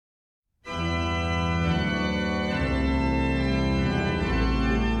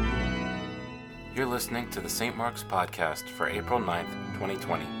You're listening to the St. Mark's Podcast for April 9th,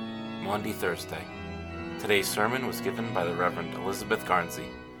 2020, Maundy Thursday. Today's sermon was given by the Reverend Elizabeth Garnsey.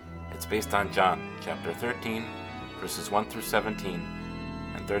 It's based on John chapter 13, verses 1 through 17,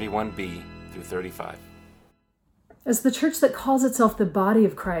 and 31b through 35. As the church that calls itself the body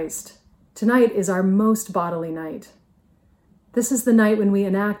of Christ, tonight is our most bodily night. This is the night when we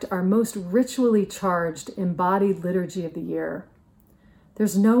enact our most ritually charged embodied liturgy of the year.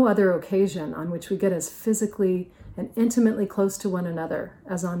 There's no other occasion on which we get as physically and intimately close to one another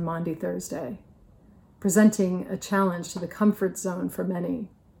as on Maundy Thursday, presenting a challenge to the comfort zone for many.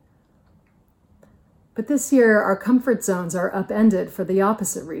 But this year, our comfort zones are upended for the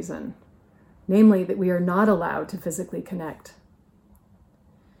opposite reason, namely that we are not allowed to physically connect.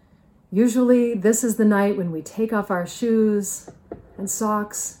 Usually, this is the night when we take off our shoes and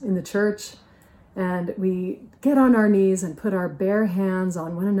socks in the church, and we get on our knees and put our bare hands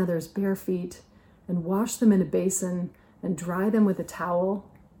on one another's bare feet and wash them in a basin and dry them with a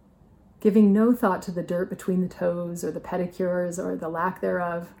towel, giving no thought to the dirt between the toes or the pedicures or the lack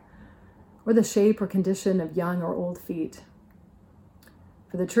thereof, or the shape or condition of young or old feet.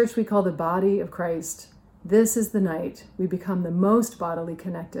 For the church we call the body of Christ, this is the night we become the most bodily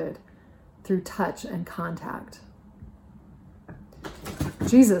connected through touch and contact.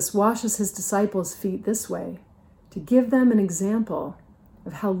 Jesus washes his disciples' feet this way to give them an example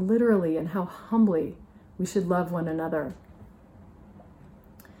of how literally and how humbly we should love one another.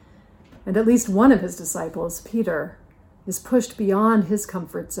 And at least one of his disciples, Peter, is pushed beyond his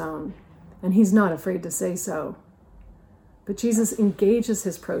comfort zone, and he's not afraid to say so. But Jesus engages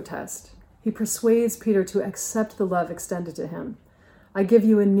his protest. He persuades Peter to accept the love extended to him. I give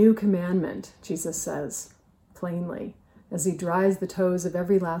you a new commandment, Jesus says, plainly, as he dries the toes of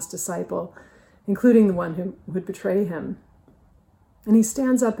every last disciple, including the one who would betray him. And he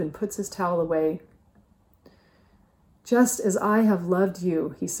stands up and puts his towel away. Just as I have loved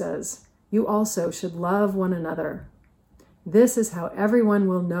you, he says, you also should love one another. This is how everyone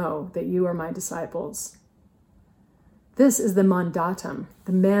will know that you are my disciples. This is the mandatum,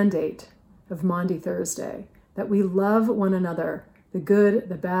 the mandate of Maundy Thursday, that we love one another, the good,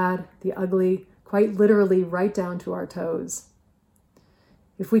 the bad, the ugly, quite literally right down to our toes.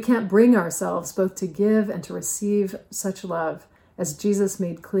 If we can't bring ourselves both to give and to receive such love, as Jesus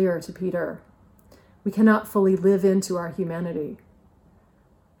made clear to Peter, we cannot fully live into our humanity.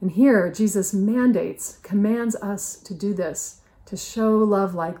 And here, Jesus commands us to do this, to show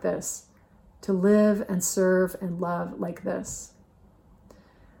love like this, to live and serve and love like this.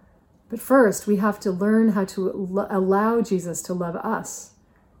 But first, we have to learn how to allow Jesus to love us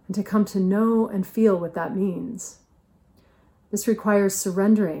and to come to know and feel what that means. This requires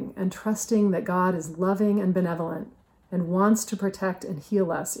surrendering and trusting that God is loving and benevolent and wants to protect and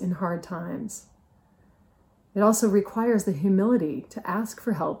heal us in hard times. It also requires the humility to ask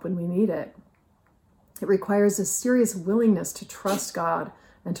for help when we need it. It requires a serious willingness to trust God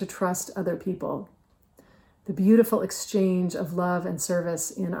and to trust other people. The beautiful exchange of love and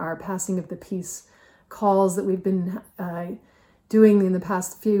service in our Passing of the Peace calls that we've been doing in the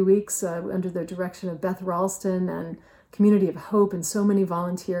past few weeks under the direction of Beth Ralston and Community of Hope and so many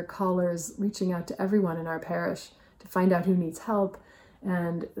volunteer callers reaching out to everyone in our parish to find out who needs help,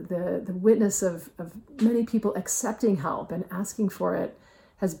 and the witness of many people accepting help and asking for it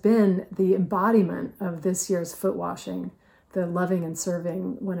has been the embodiment of this year's foot washing, the loving and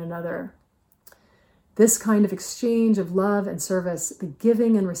serving one another. This kind of exchange of love and service, the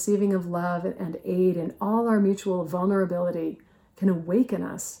giving and receiving of love and aid in all our mutual vulnerability, can awaken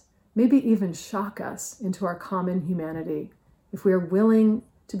us, maybe even shock us into our common humanity, if we are willing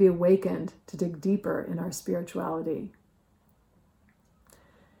to be awakened to dig deeper in our spirituality.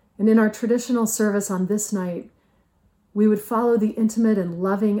 And in our traditional service on this night, we would follow the intimate and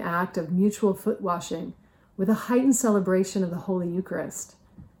loving act of mutual foot washing with a heightened celebration of the Holy Eucharist,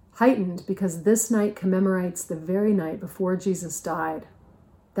 heightened because this night commemorates the very night before Jesus died,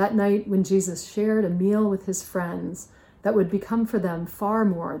 that night when Jesus shared a meal with his friends that would become for them far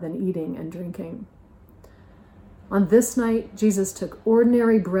more than eating and drinking. On this night, Jesus took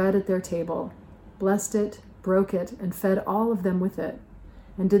ordinary bread at their table, blessed it, broke it, and fed all of them with it,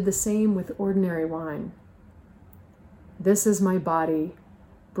 and did the same with ordinary wine. This is my body,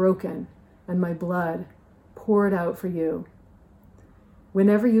 broken, and my blood poured out for you.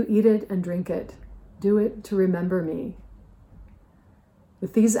 Whenever you eat it and drink it, do it to remember me.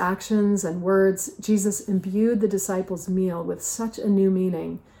 With these actions and words, Jesus imbued the disciples' meal with such a new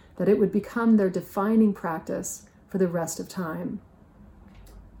meaning that it would become their defining practice for the rest of time.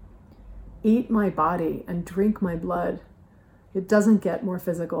 Eat my body and drink my blood. It doesn't get more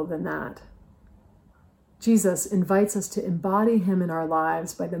physical than that. Jesus invites us to embody him in our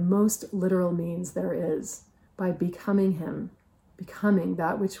lives by the most literal means there is, by becoming him, becoming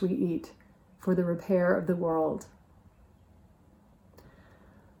that which we eat for the repair of the world.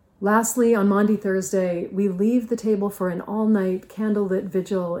 Lastly, on Maundy Thursday, we leave the table for an all-night candlelit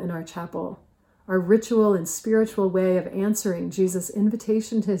vigil in our chapel, our ritual and spiritual way of answering Jesus'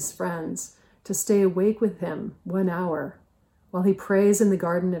 invitation to his friends to stay awake with him 1 hour while he prays in the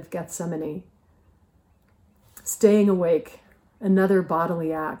Garden of Gethsemane. Staying awake, another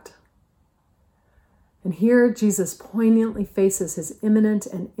bodily act. And here Jesus poignantly faces his imminent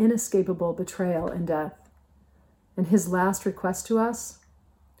and inescapable betrayal and death. And his last request to us,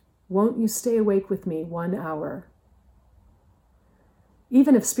 won't you stay awake with me 1 hour?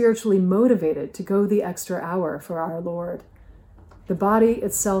 Even if spiritually motivated to go the extra hour for our Lord, the body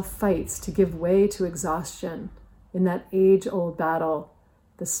itself fights to give way to exhaustion in that age-old battle.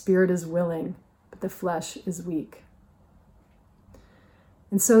 The spirit is willing, but the flesh is weak.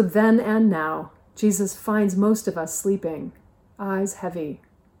 And so then and now, Jesus finds most of us sleeping, eyes heavy.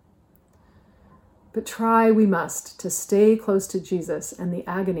 But try we must to stay close to Jesus and the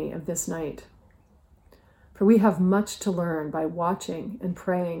agony of this night. For we have much to learn by watching and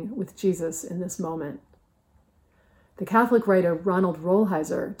praying with Jesus in this moment. The Catholic writer Ronald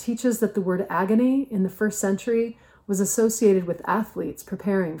Rolheiser teaches that the word agony in the first century was associated with athletes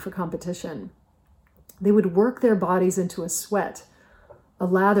preparing for competition. They would work their bodies into a sweat, a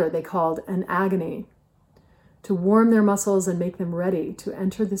lather they called an agony, to warm their muscles and make them ready to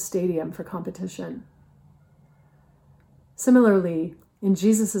enter the stadium for competition. Similarly, in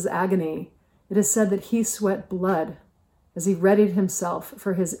Jesus' agony, it is said that he sweat blood as he readied himself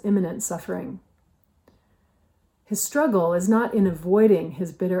for his imminent suffering. His struggle is not in avoiding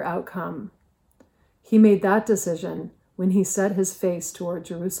his bitter outcome. He made that decision when he set his face toward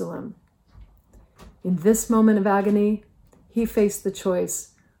Jerusalem. In this moment of agony, he faced the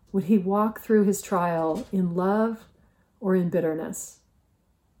choice: would he walk through his trial in love or in bitterness?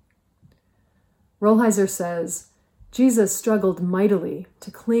 Rolheiser says, Jesus struggled mightily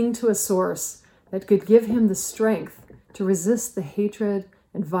to cling to a source that could give him the strength to resist the hatred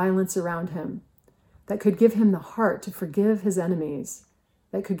and violence around him, that could give him the heart to forgive his enemies,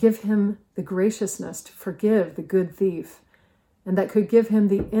 that could give him the graciousness to forgive the good thief, and that could give him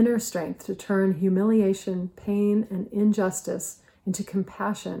the inner strength to turn humiliation, pain, and injustice into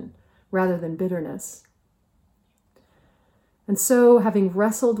compassion rather than bitterness. And so, having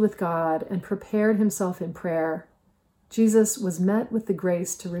wrestled with God and prepared himself in prayer, Jesus was met with the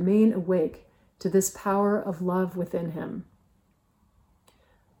grace to remain awake to this power of love within him,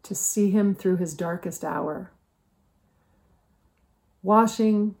 to see him through his darkest hour.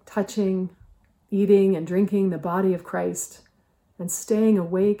 Washing, touching, eating, and drinking the body of Christ, and staying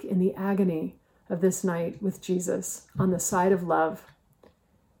awake in the agony of this night with Jesus on the side of love.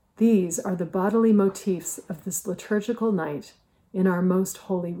 These are the bodily motifs of this liturgical night in our most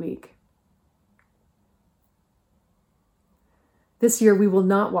holy week. This year we will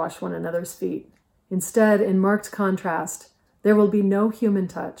not wash one another's feet. Instead, in marked contrast, there will be no human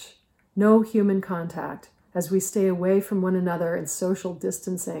touch, no human contact as we stay away from one another in social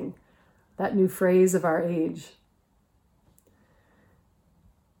distancing, that new phrase of our age.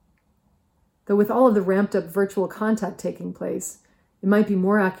 Though with all of the ramped up virtual contact taking place, it might be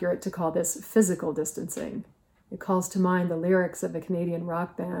more accurate to call this physical distancing. It calls to mind the lyrics of a Canadian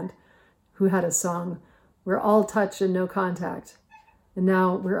rock band who had a song, "We're all touch and no contact," and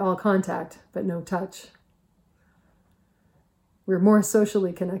now we're all contact but no touch. We're more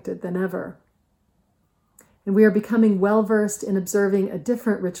socially connected than ever. And we are becoming well-versed in observing a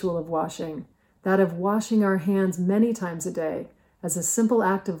different ritual of washing, that of washing our hands many times a day as a simple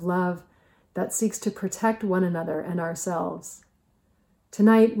act of love that seeks to protect one another and ourselves.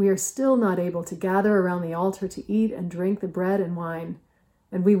 Tonight, we are still not able to gather around the altar to eat and drink the bread and wine,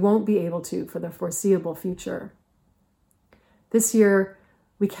 and we won't be able to for the foreseeable future. This year,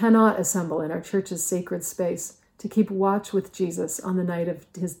 we cannot assemble in our church's sacred space to keep watch with Jesus on the night of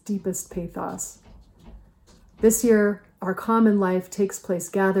his deepest pathos. This year, our common life takes place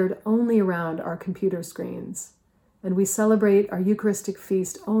gathered only around our computer screens, and we celebrate our Eucharistic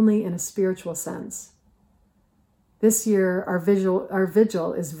feast only in a spiritual sense. This year, our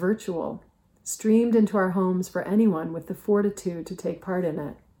vigil is virtual, streamed into our homes for anyone with the fortitude to take part in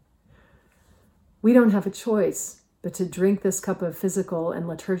it. We don't have a choice but to drink this cup of physical and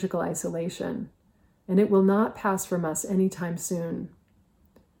liturgical isolation, and it will not pass from us anytime soon.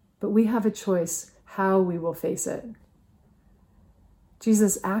 But we have a choice how we will face it.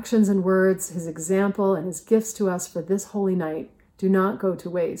 Jesus' actions and words, his example, and his gifts to us for this holy night do not go to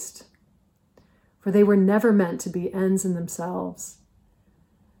waste. for they were never meant to be ends in themselves.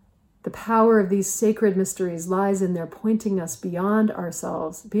 The power of these sacred mysteries lies in their pointing us beyond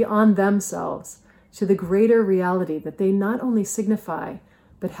ourselves, beyond themselves, to the greater reality that they not only signify,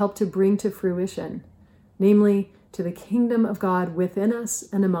 but help to bring to fruition, namely, to the kingdom of God within us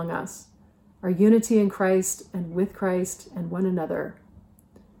and among us, our unity in Christ and with Christ and one another,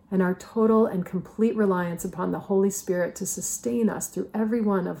 and our total and complete reliance upon the Holy Spirit to sustain us through every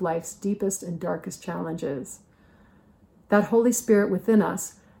one of life's deepest and darkest challenges. That Holy Spirit within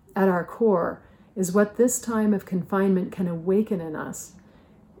us, at our core, is what this time of confinement can awaken in us,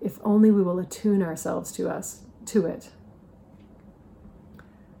 if only we will attune ourselves to it.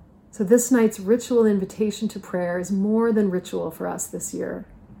 So this night's ritual invitation to prayer is more than ritual for us this year.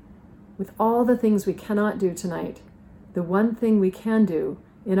 With all the things we cannot do tonight, the one thing we can do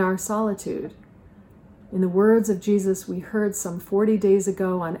in our solitude, in the words of Jesus we heard some 40 days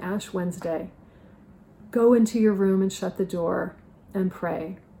ago on Ash Wednesday, go into your room and shut the door and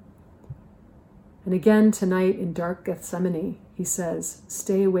pray. And again tonight in dark Gethsemane, he says,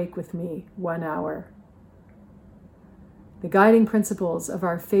 stay awake with me 1 hour. The guiding principles of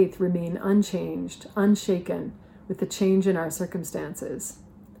our faith remain unchanged, unshaken with the change in our circumstances.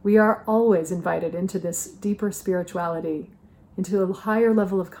 We are always invited into this deeper spirituality, into a higher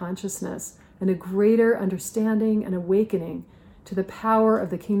level of consciousness and a greater understanding and awakening to the power of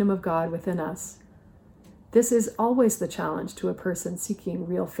the kingdom of God within us. This is always the challenge to a person seeking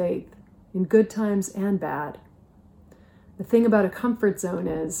real faith, in good times and bad. The thing about a comfort zone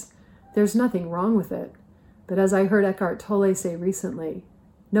is, there's nothing wrong with it. But as I heard Eckhart Tolle say recently,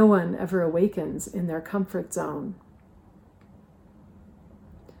 no one ever awakens in their comfort zone.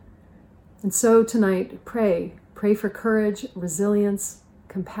 And so tonight, pray for courage, resilience,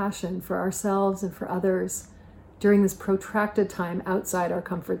 compassion for ourselves and for others during this protracted time outside our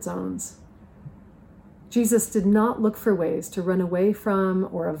comfort zones. Jesus did not look for ways to run away from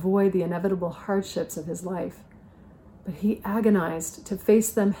or avoid the inevitable hardships of his life, but he agonized to face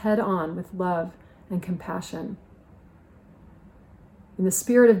them head on with love and compassion. In the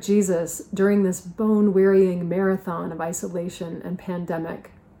spirit of Jesus, during this bone-wearying marathon of isolation and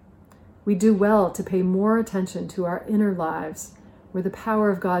pandemic, we do well to pay more attention to our inner lives, where the power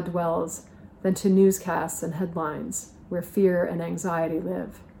of God dwells, than to newscasts and headlines, where fear and anxiety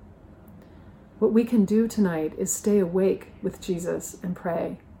live. What we can do tonight is stay awake with Jesus and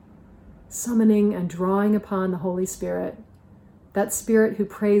pray, summoning and drawing upon the Holy Spirit, that Spirit who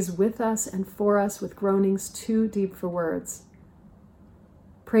prays with us and for us with groanings too deep for words.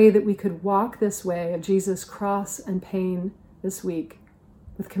 Pray that we could walk this way of Jesus' cross and pain this week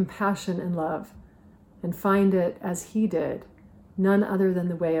with compassion and love, and find it, as he did, none other than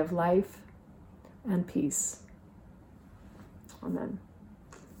the way of life and peace. Amen.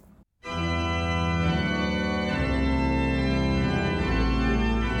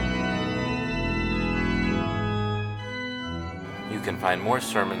 You can find more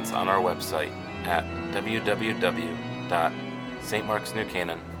sermons on our website at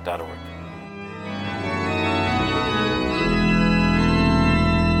www.stmarksnewcanaan.org.